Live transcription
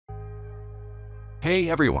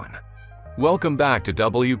Hey everyone! Welcome back to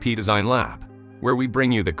WP Design Lab, where we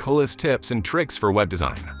bring you the coolest tips and tricks for web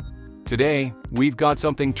design. Today, we've got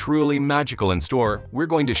something truly magical in store. We're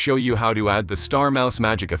going to show you how to add the star mouse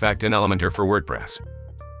magic effect in Elementor for WordPress.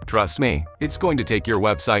 Trust me, it's going to take your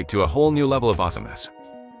website to a whole new level of awesomeness.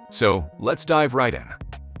 So, let's dive right in.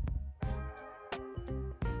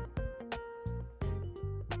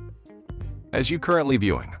 As you're currently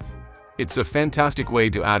viewing, it's a fantastic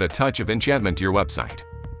way to add a touch of enchantment to your website.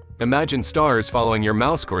 Imagine stars following your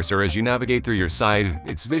mouse cursor as you navigate through your site.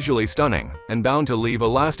 It's visually stunning and bound to leave a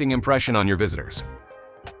lasting impression on your visitors.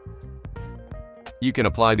 You can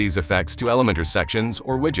apply these effects to Elementor sections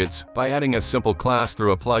or widgets by adding a simple class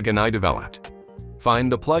through a plugin I developed.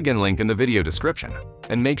 Find the plugin link in the video description,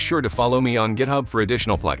 and make sure to follow me on GitHub for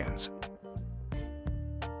additional plugins.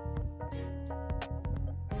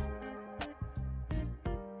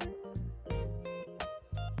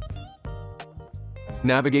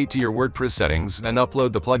 Navigate to your WordPress settings and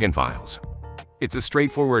upload the plugin files. It's a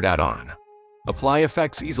straightforward add-on. Apply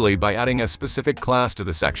effects easily by adding a specific class to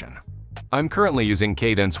the section. I'm currently using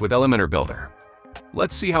Cadence with Elementor Builder.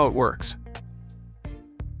 Let's see how it works.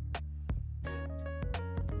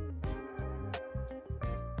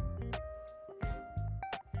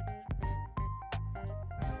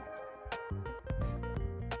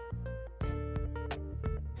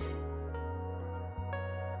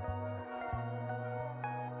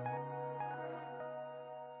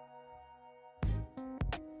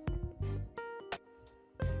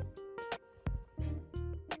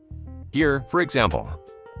 Here, for example,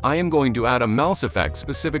 I am going to add a mouse effect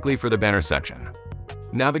specifically for the banner section.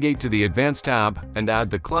 Navigate to the Advanced tab and add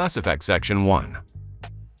the Class Effect Section 1.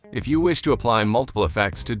 If you wish to apply multiple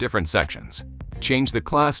effects to different sections, change the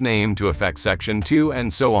class name to Effect Section 2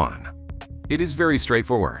 and so on. It is very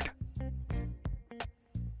straightforward.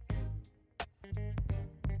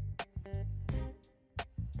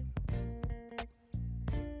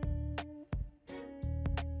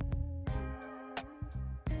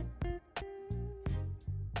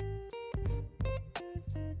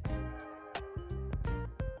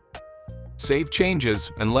 Save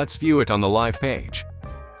changes and let's view it on the live page.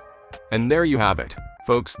 And there you have it,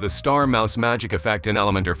 folks, the star mouse magic effect in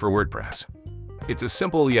Elementor for WordPress. It's a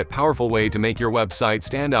simple yet powerful way to make your website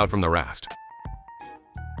stand out from the rest.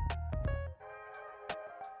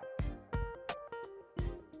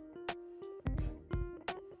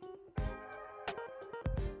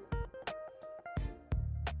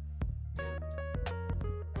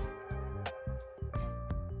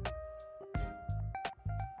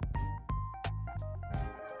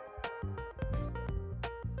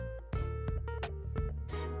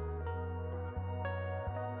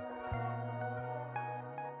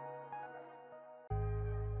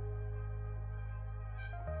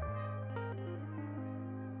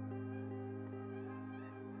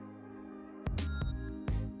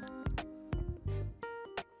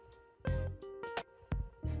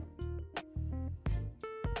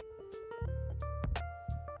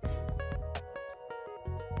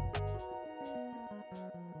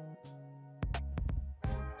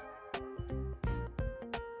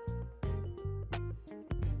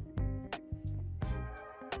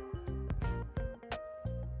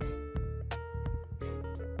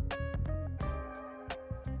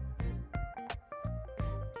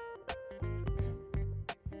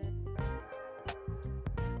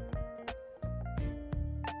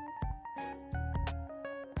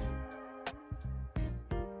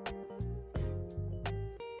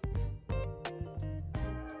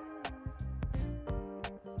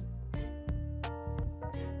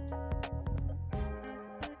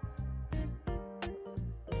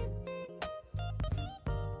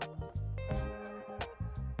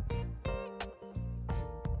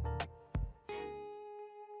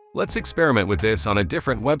 Let's experiment with this on a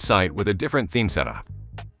different website with a different theme setup.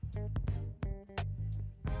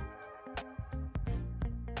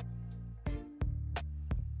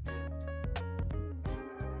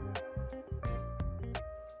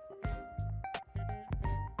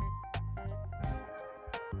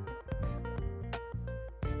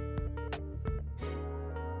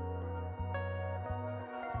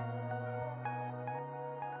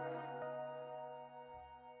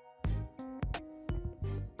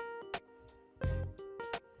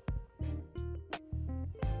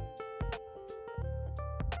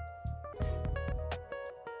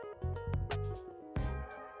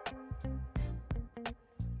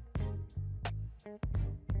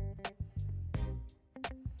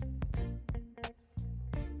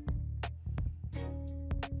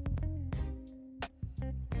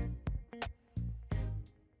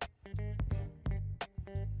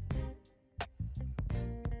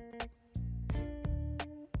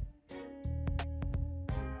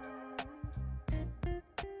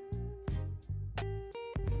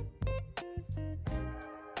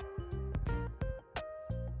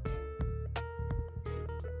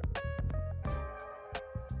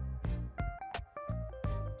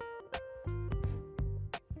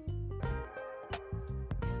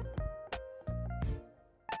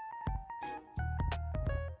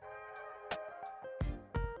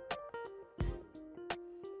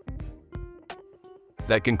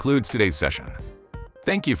 That concludes today's session.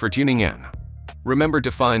 Thank you for tuning in. Remember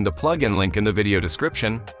to find the plugin link in the video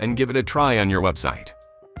description and give it a try on your website.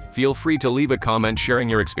 Feel free to leave a comment sharing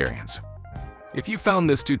your experience. If you found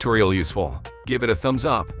this tutorial useful, give it a thumbs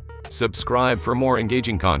up, subscribe for more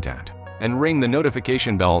engaging content, and ring the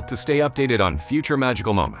notification bell to stay updated on future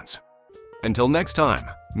magical moments. Until next time,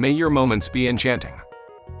 may your moments be enchanting.